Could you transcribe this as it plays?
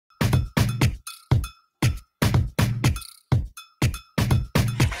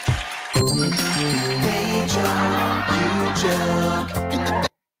Oh,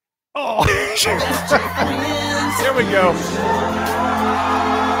 there we go.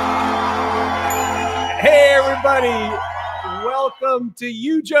 Hey, everybody. Welcome to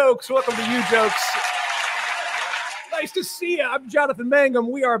Ujokes. Welcome to Ujokes. Nice to see you. I'm Jonathan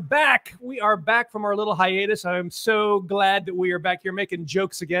Mangum. We are back. We are back from our little hiatus. I'm so glad that we are back here making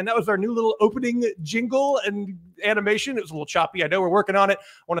jokes again. That was our new little opening jingle and animation. It was a little choppy. I know we're working on it. I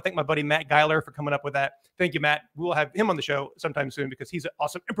want to thank my buddy Matt Geiler for coming up with that. Thank you, Matt. We'll have him on the show sometime soon because he's an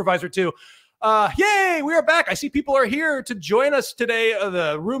awesome improviser too. Yay, we are back. I see people are here to join us today.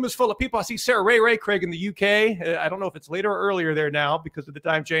 The room is full of people. I see Sarah Ray Craig in the UK. I don't know if it's later or earlier there now because of the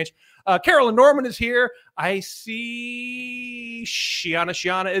time change. Carolyn Norman is here. I see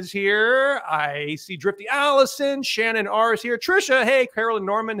Shiana is here. I see Drifty Allison. Shannon R is here. Trisha, hey, Carolyn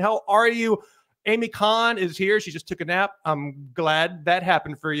Norman, how are you? Amy Khan is here. She just took a nap. I'm glad that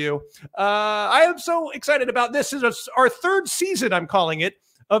happened for you. I am so excited about this. This is our third season, I'm calling it,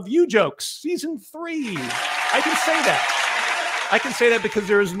 of Ujokes, season 3. I can say that. I can say that because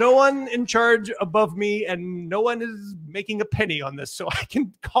there is no one in charge above me and no one is making a penny on this. So I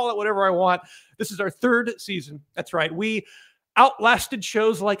can call it whatever I want. This is our third season. That's right. We outlasted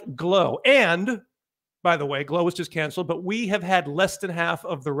shows like Glow. And by the way, Glow was just canceled, but we have had less than half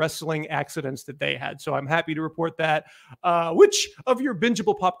of the wrestling accidents that they had. So I'm happy to report that. Which of your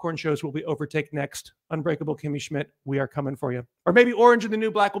bingeable popcorn shows will we overtake next? Unbreakable Kimmy Schmidt, we are coming for you. Or maybe Orange and the New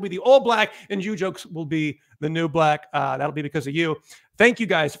Black will be the old black and Ujokes will be the new black. That'll be because of you. Thank you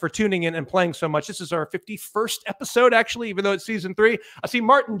guys for tuning in and playing so much. This is our 51st episode, actually, even though it's season 3. I see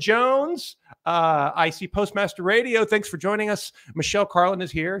Martin Jones. I see Postmaster Radio. Thanks for joining us. Michelle Carlin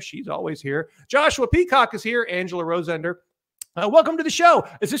is here. She's always here. Joshua Peacock is here. Angela Rosender. Welcome to the show.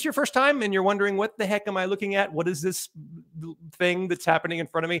 Is this your first time and you're wondering, what the heck am I looking at? What is this thing that's happening in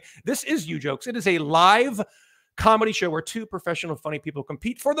front of me? This is Ujokes. It is a live comedy show where two professional, funny people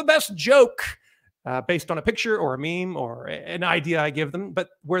compete for the best joke. Based on a picture or a meme or an idea I give them. But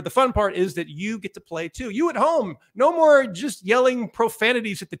where the fun part is that you get to play too. You at home, no more just yelling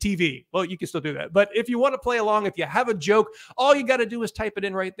profanities at the TV. Well, you can still do that. But if you want to play along, if you have a joke, all you got to do is type it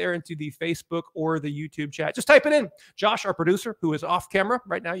in right there into the Facebook or the YouTube chat. Just type it in. Josh, our producer, who is off camera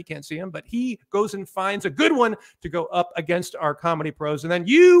right now, you can't see him, but he goes and finds a good one to go up against our comedy pros. And then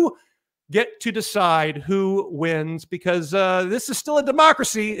you get to decide who wins because this is still a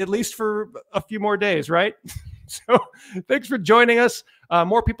democracy, at least for a few more days, right? So thanks for joining us.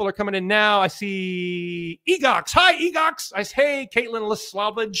 More people are coming in now. I see Egox. Hi, Egox. Hey, Caitlin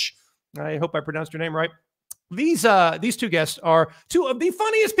Lislavage. I hope I pronounced your name right. These two guests are two of the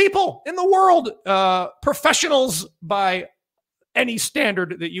funniest people in the world, professionals by any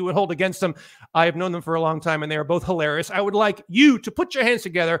standard that you would hold against them. I have known them for a long time, and they are both hilarious. I would like you to put your hands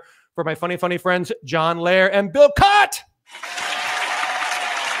together for my funny friends, John Lehr and Bill Chott.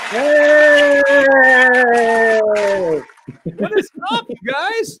 Hey! What is up, you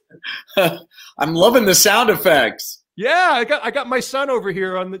guys? I'm loving the sound effects. Yeah, I got my son over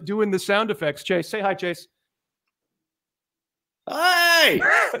here on doing the sound effects. Chase, say hi, Chase. Hi.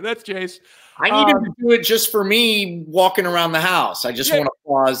 That's Chase. I need him to do it just for me walking around the house. I just want to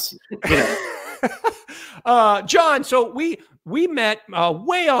pause. You know. John, so we met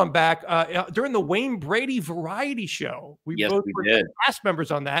way on back during the Wayne Brady Variety Show. We both were cast members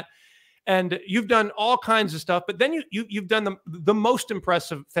on that. And you've done all kinds of stuff, but then you've done the most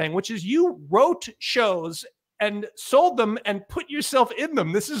impressive thing, which is you wrote shows and sold them and put yourself in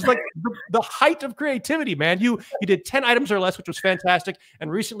them. This is like the height of creativity, man. You did 10 items or less, which was fantastic.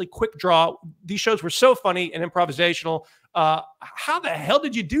 And recently, Quick Draw. These shows were so funny and improvisational. How the hell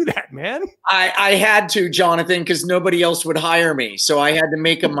did you do that, man? I had to, Jonathan, because nobody else would hire me. So I had to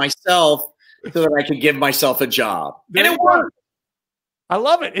make them myself so that I could give myself a job. And it worked. I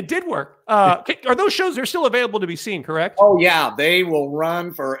love it. It did work. Are those shows, they're still available to be seen, correct? Oh, yeah. They will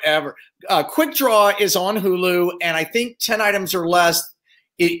run forever. Quick Draw is on Hulu, and I think 10 items or less.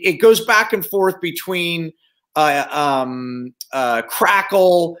 It goes back and forth between Crackle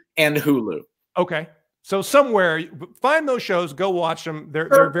and Hulu. Okay. So somewhere, find those shows, go watch them.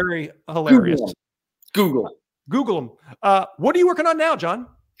 They're very hilarious. Google them. What are you working on now, John?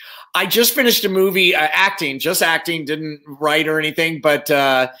 I just finished a movie, acting, didn't write or anything, but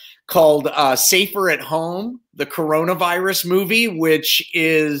called Safer at Home, the coronavirus movie, which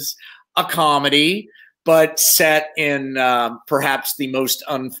is a comedy, but set in perhaps the most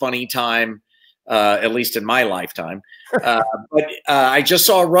unfunny time, at least in my lifetime. But I just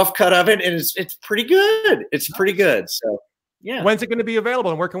saw a rough cut of it, and it's pretty good. It's pretty good. So, yeah. When's it going to be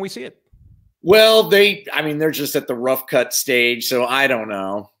available, and where can we see it? Well, they're just at the rough cut stage, so I don't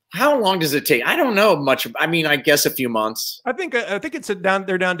know. How long does it take? I don't know much. I mean, I guess a few months. I think it's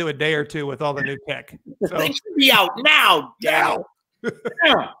they're down to a day or two with all the new tech. So. They should be out now. Now.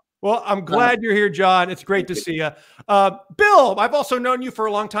 Well, I'm glad you're here, John. It's great to see you. Bill, I've also known you for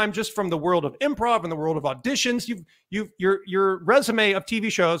a long time, just from the world of improv and the world of auditions. Your resume of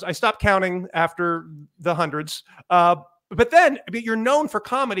TV shows, I stopped counting after the hundreds. But then you're known for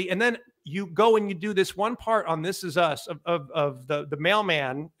comedy, and then you go and you do this one part on This Is Us of the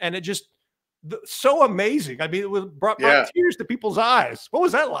mailman, and it just so amazing. I mean, it brought tears to people's eyes. What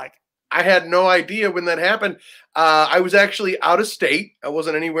was that like? I had no idea when that happened. I was actually out of state. I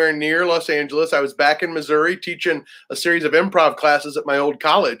wasn't anywhere near Los Angeles. I was back in Missouri teaching a series of improv classes at my old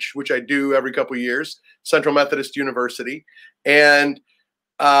college, which I do every couple of years, Central Methodist University. And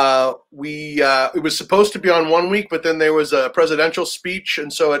it was supposed to be on 1 week, but then there was a presidential speech,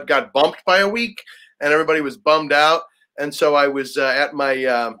 and so it got bumped by a week, and everybody was bummed out. And so I was at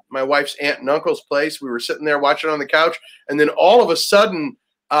my my wife's aunt and uncle's place. We were sitting there watching on the couch, and then all of a sudden,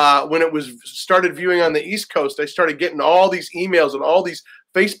 when it was started viewing on the East Coast, I started getting all these emails and all these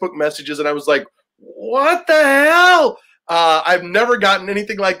Facebook messages, and I was like, what the hell? I've never gotten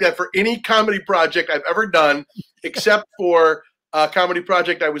anything like that for any comedy project I've ever done, except for a comedy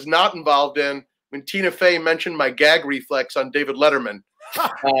project I was not involved in when Tina Fey mentioned my gag reflex on David Letterman.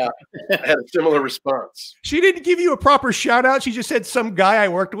 I had a similar response. She didn't give you a proper shout out. She just said some guy I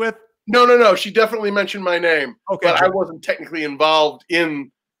worked with. No. She definitely mentioned my name, okay, but I wasn't technically involved in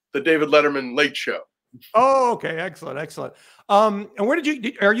the David Letterman Late Show. Oh, okay. Excellent. And where did you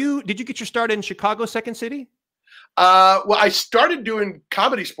get your start in Chicago, Second City? Well, I started doing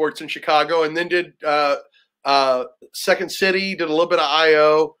comedy sports in Chicago, and then did Second City, did a little bit of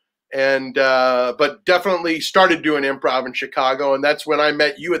IO, and but definitely started doing improv in Chicago, and that's when I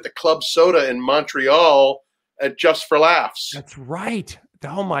met you at the Club Soda in Montreal at Just for Laughs. That's right.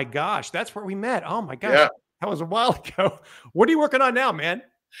 Oh my gosh, that's where we met. Oh my gosh, yeah. That was a while ago. What are you working on now, man?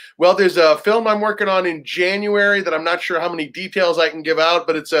 Well, there's a film I'm working on in January that I'm not sure how many details I can give out,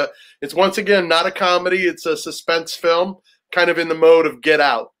 but it's once again not a comedy. It's a suspense film, kind of in the mode of Get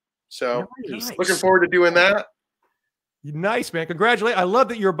Out. So nice. Looking forward to doing that. Nice, man. Congratulations. I love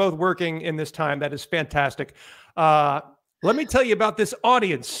that you're both working in this time. That is fantastic. Let me tell you about this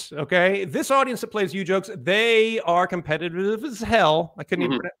audience, okay? This audience that plays Ujokes, they are competitive as hell. I couldn't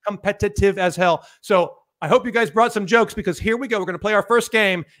even competitive as hell. So I hope you guys brought some jokes, because here we go. We're going to play our first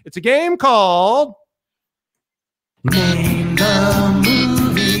game. It's a game called Name the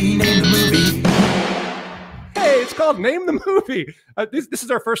Movie. Name the Movie. Hey, it's called Name the Movie. This is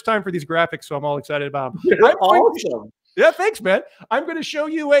our first time for these graphics, so I'm all excited about them. Awesome. Yeah, thanks, man. I'm going to show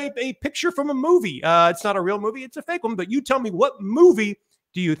you a picture from a movie. It's not a real movie. It's a fake one, but you tell me, what movie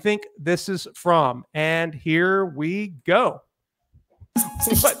do you think this is from? And here we go.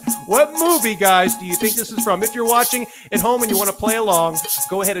 What movie, guys, do you think this is from? If you're watching at home and you want to play along,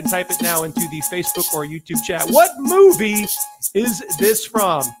 go ahead and type it now into the Facebook or YouTube chat. What movie is this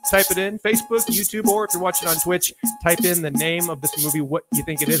from? Type it in Facebook, YouTube, or if you're watching on Twitch, type in the name of this movie, what you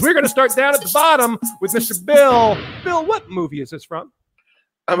think it is. We're going to start down at the bottom with Mr. Bill. Bill, what movie is this from?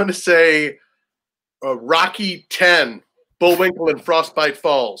 I'm going to say Rocky 10, Bullwinkle and Frostbite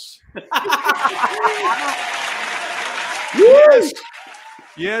Falls. Yes.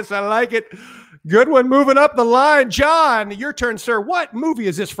 Yes, I like it. Good one. Moving up the line. John, your turn, sir. What movie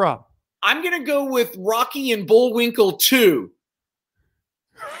is this from? I'm going to go with Rocky and Bullwinkle 2.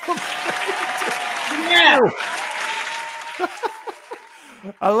 Yeah.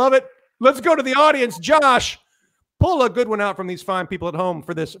 I love it. Let's go to the audience. Josh, pull a good one out from these fine people at home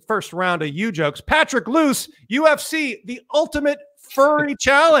for this first round of Ujokes. Patrick Luce, UFC, the Ultimate Furry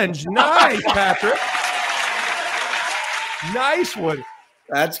Challenge. Nice, Patrick. Nice one.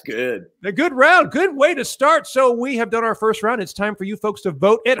 That's good. A good round. Good way to start. So we have done our first round. It's time for you folks to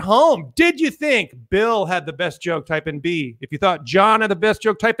vote at home. Did you think Bill had the best joke? Type in B. If you thought John had the best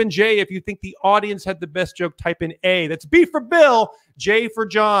joke, type in J. If you think the audience had the best joke, type in A. That's B for Bill, J for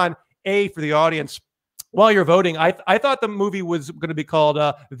John, A for the audience. While you're voting, I thought the movie was going to be called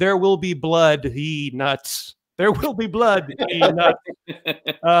There Will Be Blood, He Nuts. There will be blood, he nuts.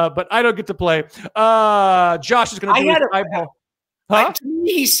 But I don't get to play. Josh is going to do his eyeball. Huh?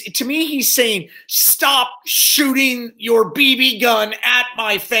 To me, he's saying, stop shooting your BB gun at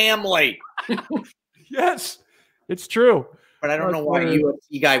my family. Yes, it's true. But I don't know why a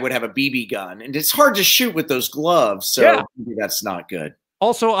UFC guy would have a BB gun. And it's hard to shoot with those gloves. So maybe that's not good.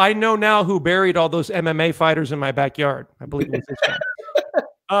 Also, I know now who buried all those MMA fighters in my backyard. I believe it was this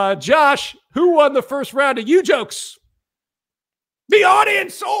guy. Josh, who won the first round of Ujokes? The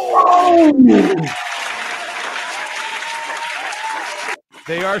audience. Oh!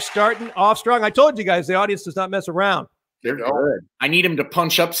 They are starting off strong. I told you guys, the audience does not mess around. They're good. I need him to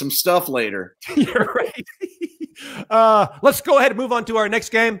punch up some stuff later. You're right. Let's go ahead and move on to our next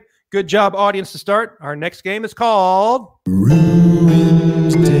game. Good job, audience, to start. Our next game is called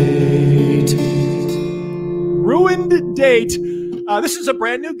Ruined Date. Ruined Date. This is a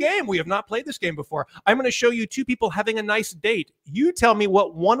brand new game. We have not played this game before. I'm going to show you two people having a nice date. You tell me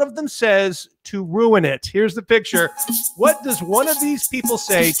what one of them says to ruin it. Here's the picture. What does one of these people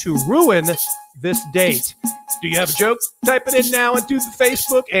say to ruin this date? Do you have a joke? Type it in now into the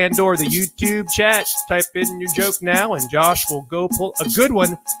Facebook and or the YouTube chat. Type in your joke now, and Josh will go pull a good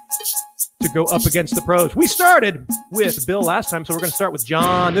one to go up against the pros. We started with Bill last time, so we're going to start with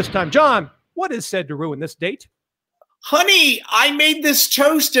John this time. John, what is said to ruin this date? Honey, I made this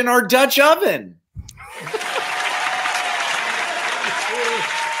toast in our Dutch oven.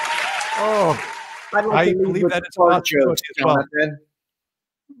 Oh, I believe that it's about jokes as well.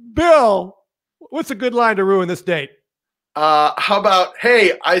 Bill, what's a good line to ruin this date? How about,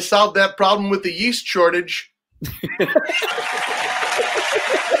 hey, I solved that problem with the yeast shortage.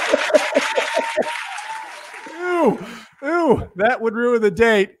 Ooh, that would ruin the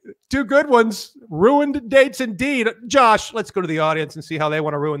date. Two good ones. Ruined dates indeed. Josh, let's go to the audience and see how they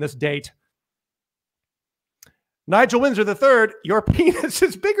want to ruin this date. Nigel Windsor III, your penis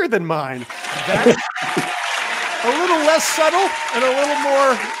is bigger than mine. That's a little less subtle and a little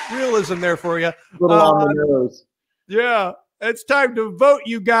more realism there for you. A little on the nose. Yeah, it's time to vote,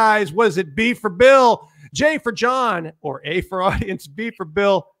 you guys. Was it B for Bill, J for John, or A for audience? B for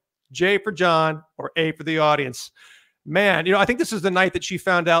Bill, J for John, or A for the audience? Man, you know, I think this is the night that she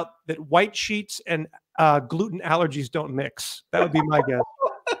found out that white sheets and gluten allergies don't mix. That would be my guess.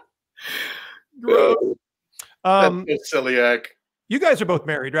 Gross. That's celiac. You guys are both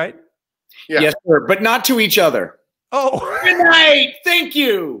married, right? Yeah. Yes, sir, but not to each other. Oh. Good night. Thank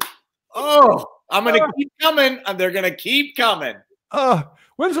you. Oh, I'm going to keep coming, and they're going to keep coming.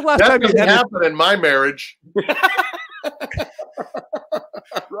 When's the last that time you had happened in my marriage?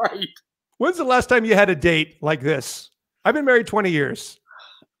 Right. When's the last time you had a date like this? I've been married 20 years.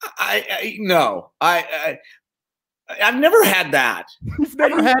 No. I've never had that. You've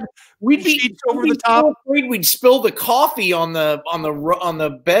never had sheets over the top. So afraid we'd spill the coffee on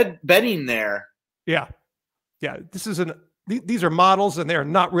the bedding there. Yeah. These are models, and they are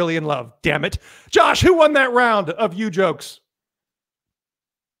not really in love. Damn it, Josh! Who won that round of you jokes?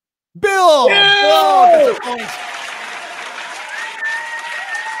 Bill. Bill!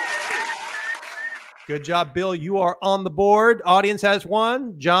 Good job, Bill. You are on the board. Audience has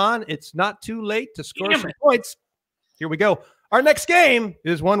won. John, it's not too late to score some points. Here we go. Our next game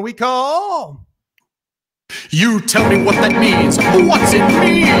is one we call... You tell me what that means. What's it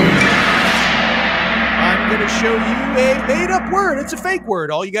mean? I'm going to show you a made-up word. It's a fake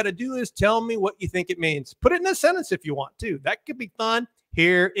word. All you got to do is tell me what you think it means. Put it in a sentence if you want to. That could be fun.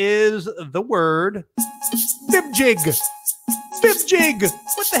 Here is the word bibjig. Bibjig.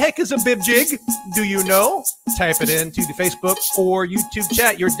 What the heck is a bibjig? Do you know? Type it into the Facebook or YouTube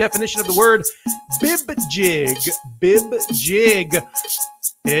chat. Your definition of the word bibjig. Bibjig.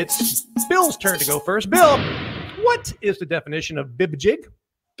 It's Bill's turn to go first. Bill, what is the definition of bibjig?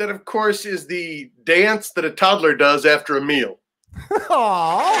 That, of course, is the dance that a toddler does after a meal.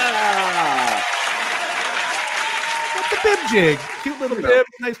 Aww. What's a bibjig? Cute little bib,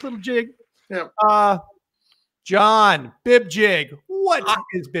 nice little jig. Yeah. John, bibjig. What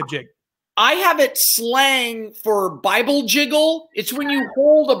is bibjig? I have it slang for Bible jiggle. It's when you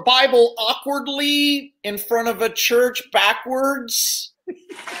hold a Bible awkwardly in front of a church backwards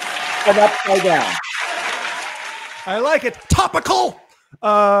and upside down. I like it. Topical.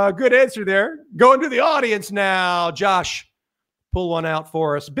 Good answer there. Going to the audience now. Josh, pull one out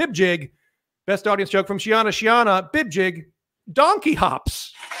for us. Bibjig. Best audience joke from Shiana. Shiana, bibjig. Donkey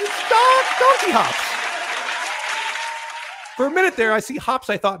hops. Donkey hops. For a minute there, I see hops.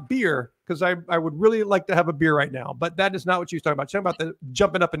 I thought beer, because I would really like to have a beer right now. But that is not what she was talking about. She's talking about the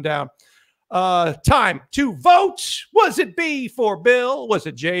jumping up and down. Time to vote. Was it B for Bill? Was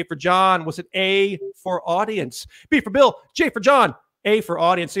it J for John? Was it A for audience? B for Bill, J for John, A for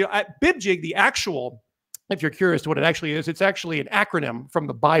audience. So at bibjig, the actual, if you're curious to what it actually is, it's actually an acronym from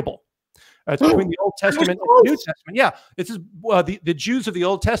the Bible. It's between the Old Testament and the New Testament. Yeah, this is the Jews of the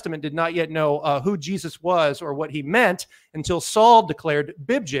Old Testament did not yet know who Jesus was or what he meant until Saul declared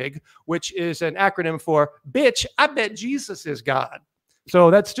bibjig, which is an acronym for "Bitch, I bet Jesus is God."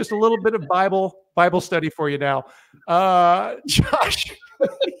 So that's just a little bit of Bible study for you now. Josh,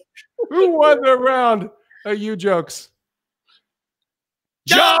 who won the round of you jokes?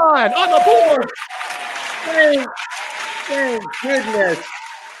 John on the board. Thank goodness.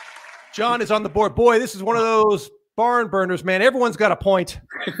 John is on the board. Boy, this is one of those barn burners, man. Everyone's got a point.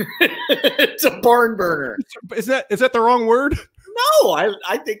 It's a barn burner. Is that the wrong word? No,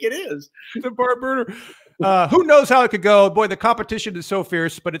 I think it is. It's a barn burner. Who knows how it could go? Boy, the competition is so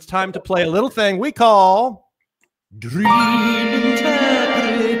fierce, but it's time to play a little thing we call Dream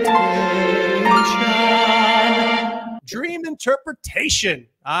Interpretation. Dream interpretation.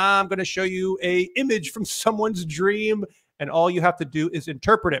 I'm going to show you an image from someone's dream, and all you have to do is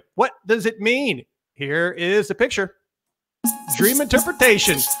interpret it. What does it mean? Here is the picture. Dream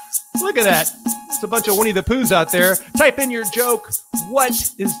interpretation. Look at that. It's a bunch of Winnie the Poohs out there. Type in your joke. What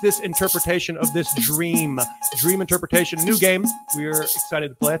is this interpretation of this dream? Dream interpretation, a new game. We are excited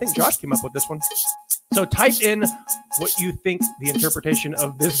to play. I think Josh came up with this one. So type in what you think the interpretation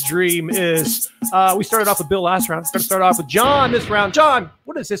of this dream is. We started off with Bill last round. We're going to start off with John this round. John,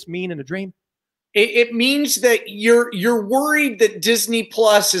 what does this mean in a dream? It means that you're worried that Disney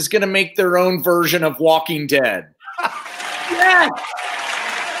Plus is going to make their own version of Walking Dead. Yeah.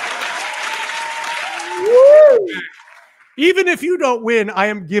 Woo! Even if you don't win, I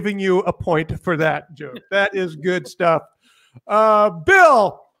am giving you a point for that joke. That is good stuff.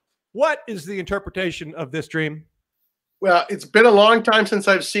 Bill, what is the interpretation of this dream? Well, it's been a long time since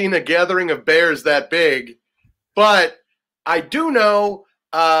I've seen a gathering of bears that big, but I do know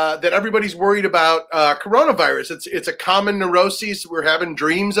that everybody's worried about coronavirus. It's a common neuroses. We're having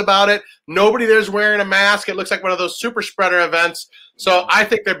dreams about it. Nobody there's wearing a mask. It looks like one of those super spreader events. So I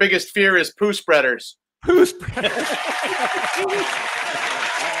think their biggest fear is poo spreaders. Poo spreaders.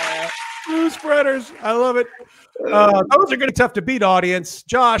 Poo spreaders. I love it. Those are going to be tough to beat, audience.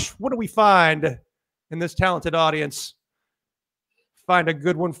 Josh, what do we find in this talented audience? Find a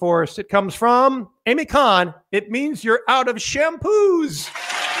good one for us. It comes from Amy Khan. It means you're out of shampoos.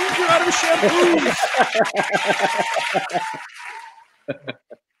 It means you're out of shampoos.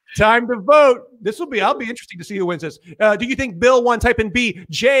 Time to vote. I'll be interesting to see who wins this. Do you think Bill won? Type in B.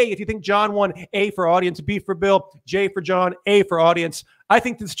 J, if you think John won, A for audience, B for Bill, J for John, A for audience. I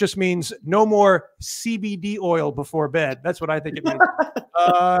think this just means no more CBD oil before bed. That's what I think it means.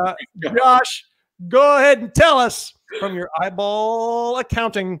 Josh, go ahead and tell us from your eyeball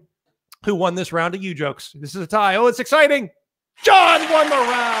accounting who won this round of Ujokes. This is a tie. Oh, it's exciting. John won the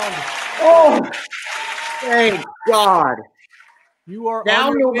round. Oh, thank God. You are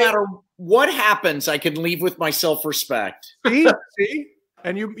now, no matter what happens, I can leave with my self-respect. See?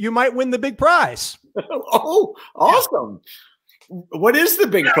 And you might win the big prize. Oh, awesome. What is the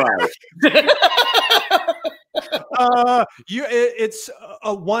big prize? It's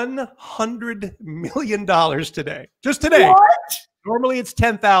a $100 million today. Just today. What? Normally it's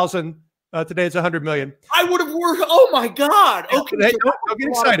 10,000. Today it's 100 million. I would have worked. Oh my God. Okay. Hey, don't get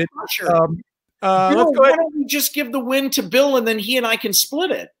excited. Let's go why ahead. don't we just give the win to Bill and then he and I can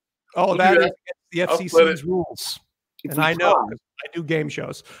split it? Oh, that is the FCC's rules. And I know. I do game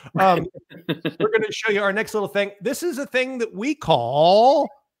shows. We're going to show you our next little thing. This is a thing that we call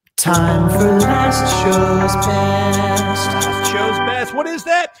Time for Last Show's Best. Last Show's Best. What is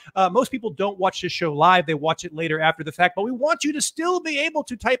that? Most people don't watch this show live. They watch it later after the fact, but we want you to still be able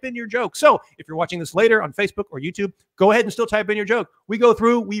to type in your joke. So if you're watching this later on Facebook or YouTube, go ahead and still type in your joke. We go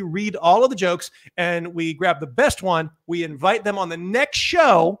through, we read all of the jokes, and we grab the best one. We invite them on the next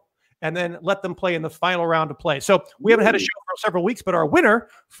show and then let them play in the final round of play. So we haven't had a show for several weeks, but our winner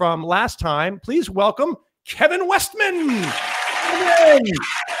from last time, please welcome Kevin Westman.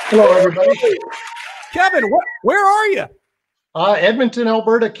 Hello, everybody. Kevin, where are you? Edmonton,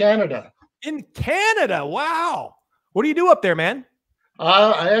 Alberta, Canada. In Canada. Wow. What do you do up there, man?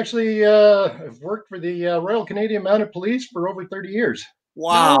 I actually have worked for the Royal Canadian Mounted Police for over 30 years.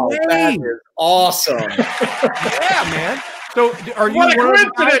 Wow. No That is awesome. Yeah, man. So are you What a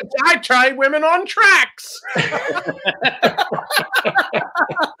coincidence! I tried women on tracks.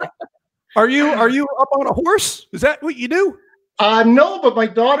 Are you up on a horse? Is that what you do? No, but my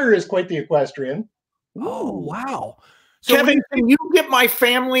daughter is quite the equestrian. Oh, wow. So Kevin, can you get my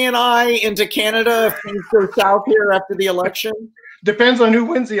family and I into Canada if things go south here after the election? Depends on who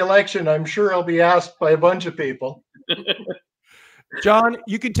wins the election. I'm sure I'll be asked by a bunch of people. John,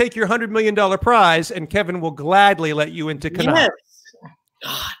 you can take your $100 million prize, and Kevin will gladly let you into Canada. Yes.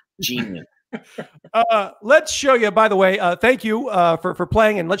 God, genius. Let's show you, by the way, thank you for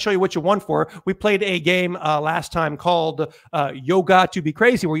playing, and let's show you what you won for. We played a game last time called Yoga to be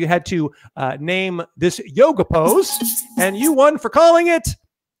Crazy, where you had to name this yoga pose, and you won for calling it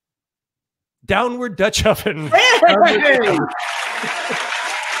Downward Dutch Oven. Hey!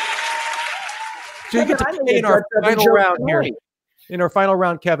 So you get to play in our final round here. In our final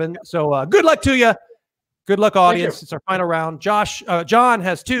round, Kevin. So good luck to you. Good luck, audience. It's our final round. John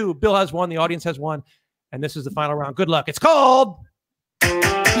has 2. Bill has 1. The audience has 1. And this is the final round. Good luck. It's called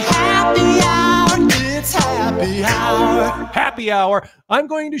Happy Hour. It's Happy Hour. Happy Hour. I'm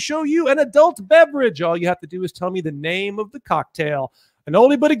going to show you an adult beverage. All you have to do is tell me the name of the cocktail. An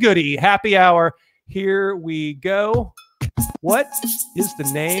oldie but a goodie. Happy Hour. Here we go. What is the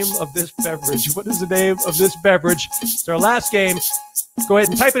name of this beverage? What is the name of this beverage? It's our last game. Go ahead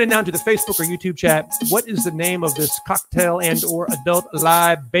and type it in down to the Facebook or YouTube chat. What is the name of this cocktail and or adult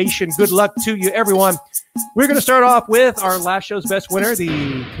libation? Good luck to you, everyone. We're going to start off with our last show's best winner,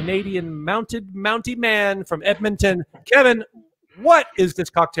 the Canadian Mountie Man from Edmonton. Kevin, what is this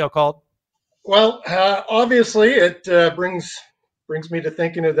cocktail called? Well, obviously, it brings me to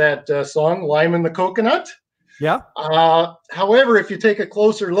thinking of that song, Lime in the Coconut. Yeah. However, if you take a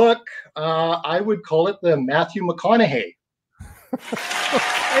closer look, I would call it the Matthew McConaughey.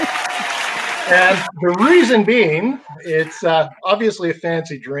 And the reason being, it's obviously a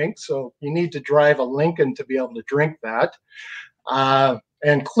fancy drink, so you need to drive a Lincoln to be able to drink that.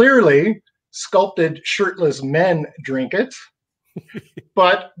 And clearly, sculpted shirtless men drink it.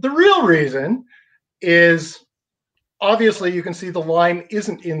 But the real reason is, obviously, you can see the lime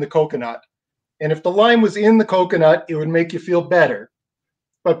isn't in the coconut. And if the lime was in the coconut, it would make you feel better.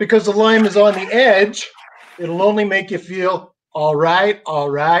 But because the lime is on the edge, it'll only make you feel all right, all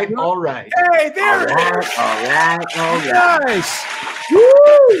right, all right. Hey, there it is. All right. Nice. Woo!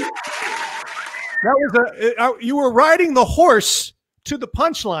 That was you were riding the horse to the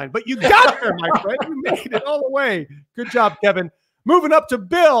punchline, but you got there, my friend. You made it all the way. Good job, Kevin. Moving up to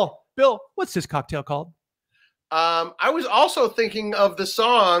Bill. Bill, what's this cocktail called? I was also thinking of the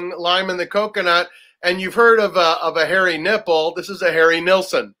song "Lime in the Coconut," and you've heard of a hairy nipple. This is a Harry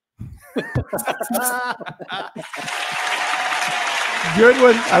Nilsson. Good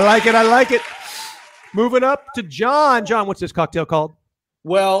one. I like it. I like it. Moving up to John. John, what's this cocktail called?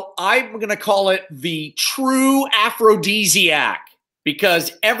 Well, I'm going to call it the true aphrodisiac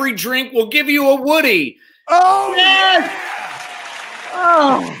because every drink will give you a Woody. Oh, yes!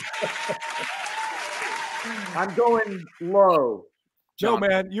 Oh. I'm going low. No,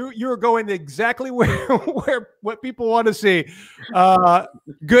 man, you're going exactly where what people want to see.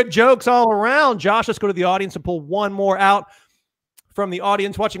 Good jokes all around. Josh, let's go to the audience and pull one more out from the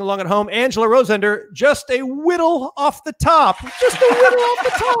audience watching along at home. Angela Rosender, just a whittle off the top. Just a whittle off the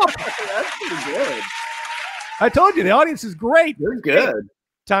top. That's pretty good. I told you, the audience is great. They're good.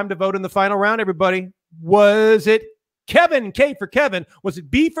 Time to vote in the final round, everybody. Was it Kevin, K for Kevin? Was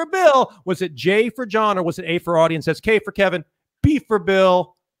it B for Bill? Was it J for John? Or was it A for audience? That's K for Kevin, B for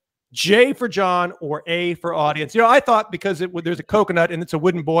Bill, J for John, or A for audience. You know, I thought because there's a coconut and it's a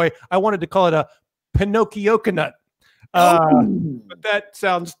wooden boy, I wanted to call it a Pinocchio-coconut. But that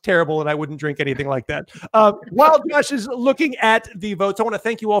sounds terrible, and I wouldn't drink anything like that. While Josh is looking at the votes, I want to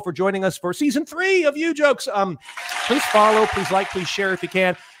thank you all for joining us for season 3 of Ujokes. Please follow, please like, please share if you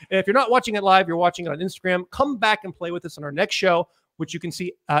can. If you're not watching it live, you're watching it on Instagram, come back and play with us on our next show, which you can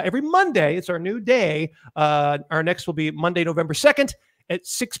see every Monday. It's our new day. Our next will be Monday, November 2nd at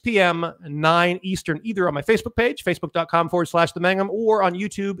 6 p.m., 9 Eastern, either on my Facebook page, facebook.com/The Mangum, or on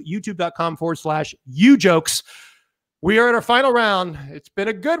YouTube, youtube.com/Ujokes. We are in our final round. It's been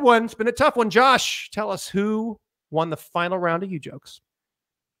a good one. It's been a tough one. Josh, tell us who won the final round of Ujokes.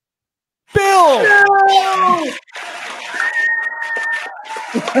 Bill! No!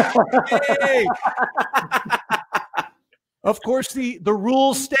 Hey. Of course, the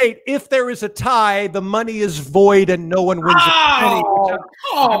rules state if there is a tie, the money is void and no one wins a penny.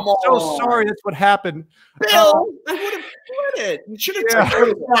 I'm so sorry that's what happened. Bill, I would have split it. You should have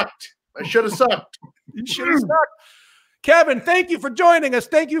sucked. I should have sucked. You should have sucked. Kevin, thank you for joining us.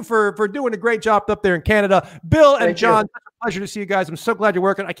 Thank you for doing a great job up there in Canada. Bill and John, it's a pleasure to see you guys. I'm so glad you're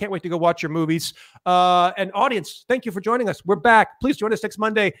working. I can't wait to go watch your movies. And audience, thank you for joining us. We're back. Please join us next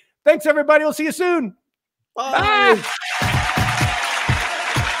Monday. Thanks, everybody. We'll see you soon. Bye. Bye.